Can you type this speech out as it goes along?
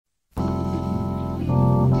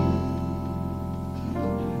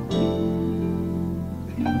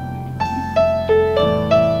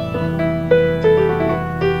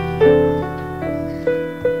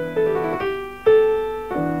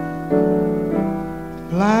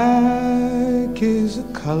is the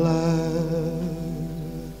color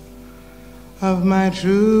of my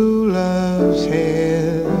true love's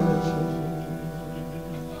hair.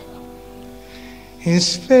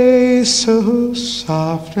 His face so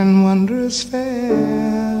soft and wondrous fair,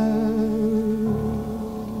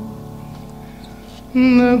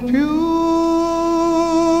 the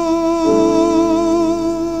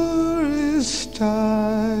purest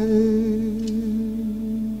eyes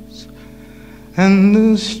and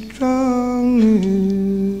the strongest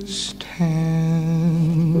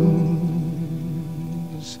hands.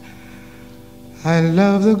 I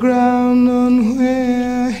love the ground on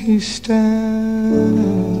where he stands.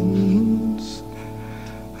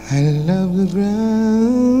 I love the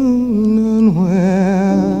ground on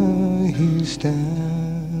where he stands.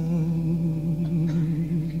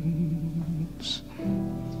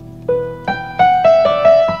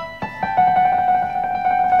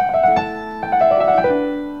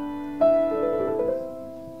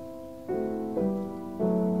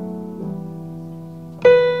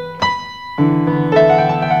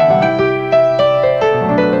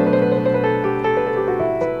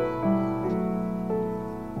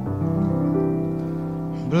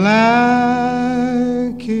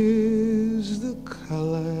 Black is the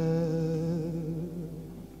color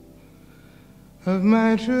of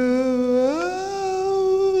my true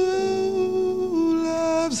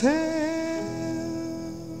love's hair.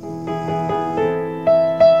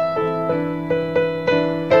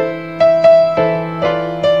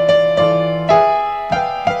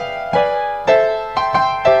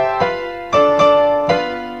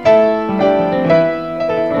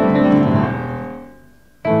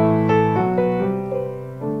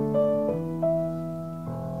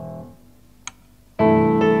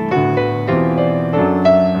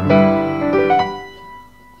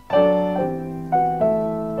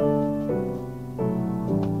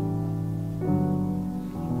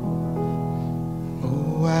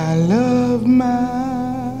 I love my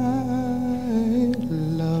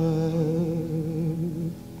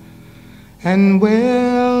love, and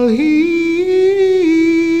well he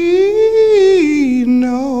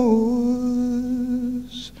knows.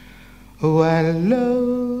 Oh, I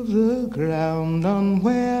love the ground on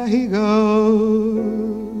where he goes,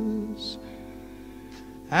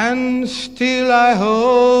 and still I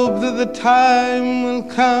hope that the time will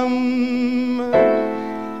come.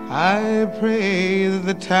 I pray that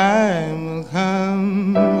the time will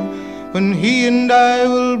come when he and I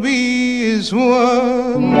will be as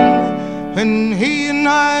one, when he and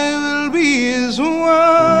I will be as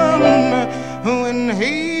one, when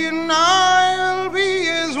he and I will be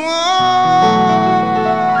as one.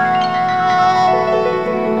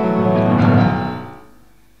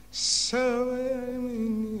 So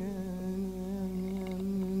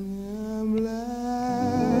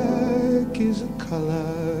black is the color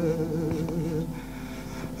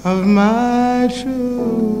of my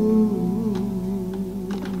true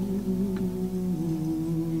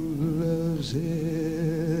love's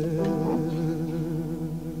hair,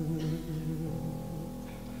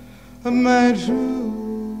 of my true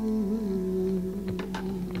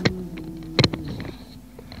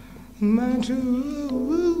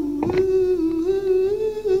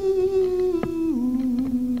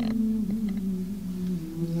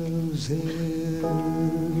love's hair.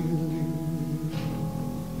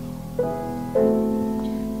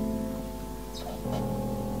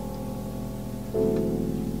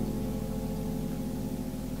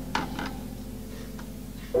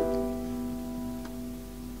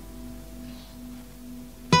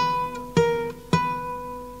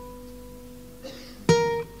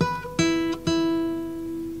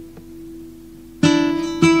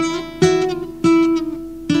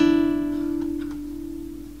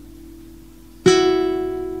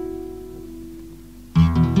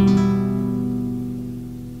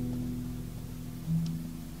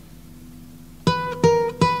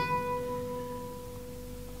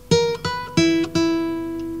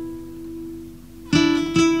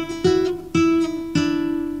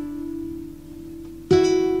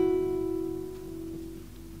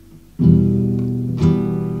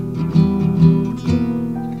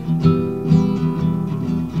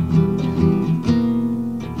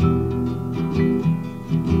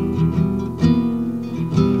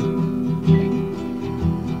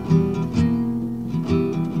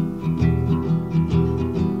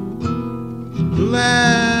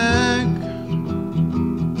 Black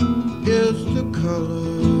is the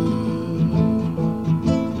color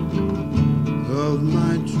of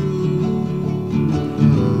my true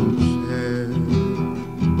love's hair.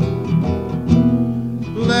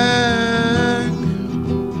 Black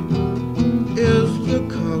is the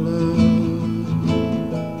color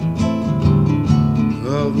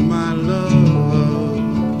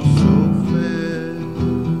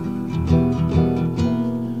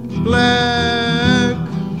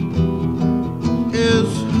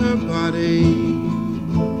her body,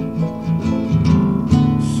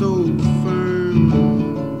 so firm,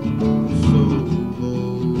 so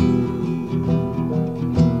bold.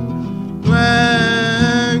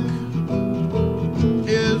 Black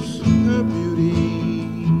is her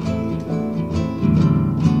beauty,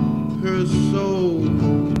 her soul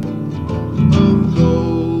of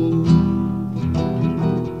gold.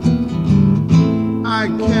 I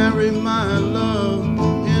carry my love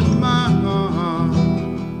in my heart,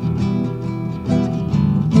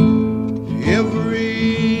 everywhere.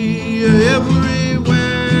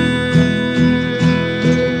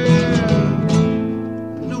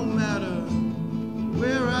 No matter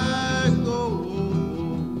where I go,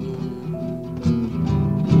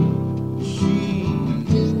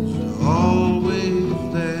 she's always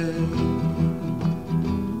there.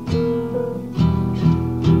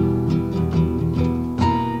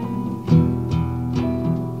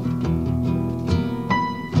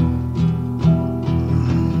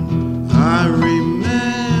 I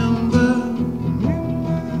remember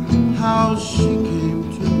how she came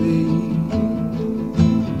to me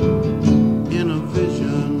in a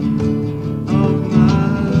vision of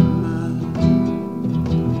my mind.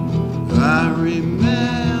 I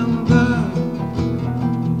remember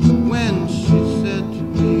when she said to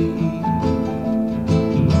me,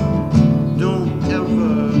 don't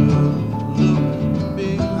ever look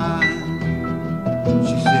behind.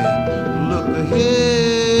 She said, look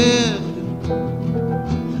ahead,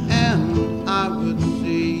 and I would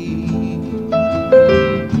see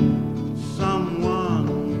someone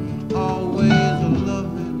always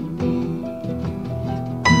loving me.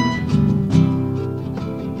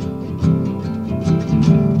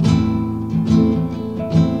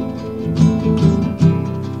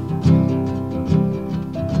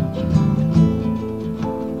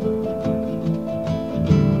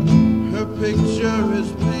 Her picture is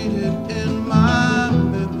painted in my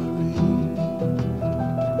memory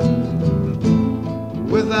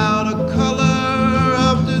without a color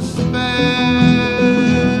of despair.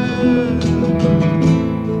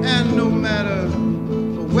 And no matter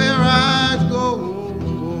where I go,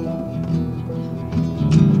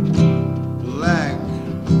 black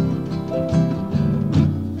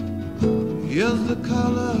is the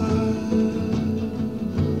color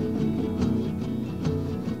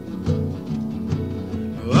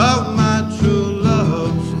of my true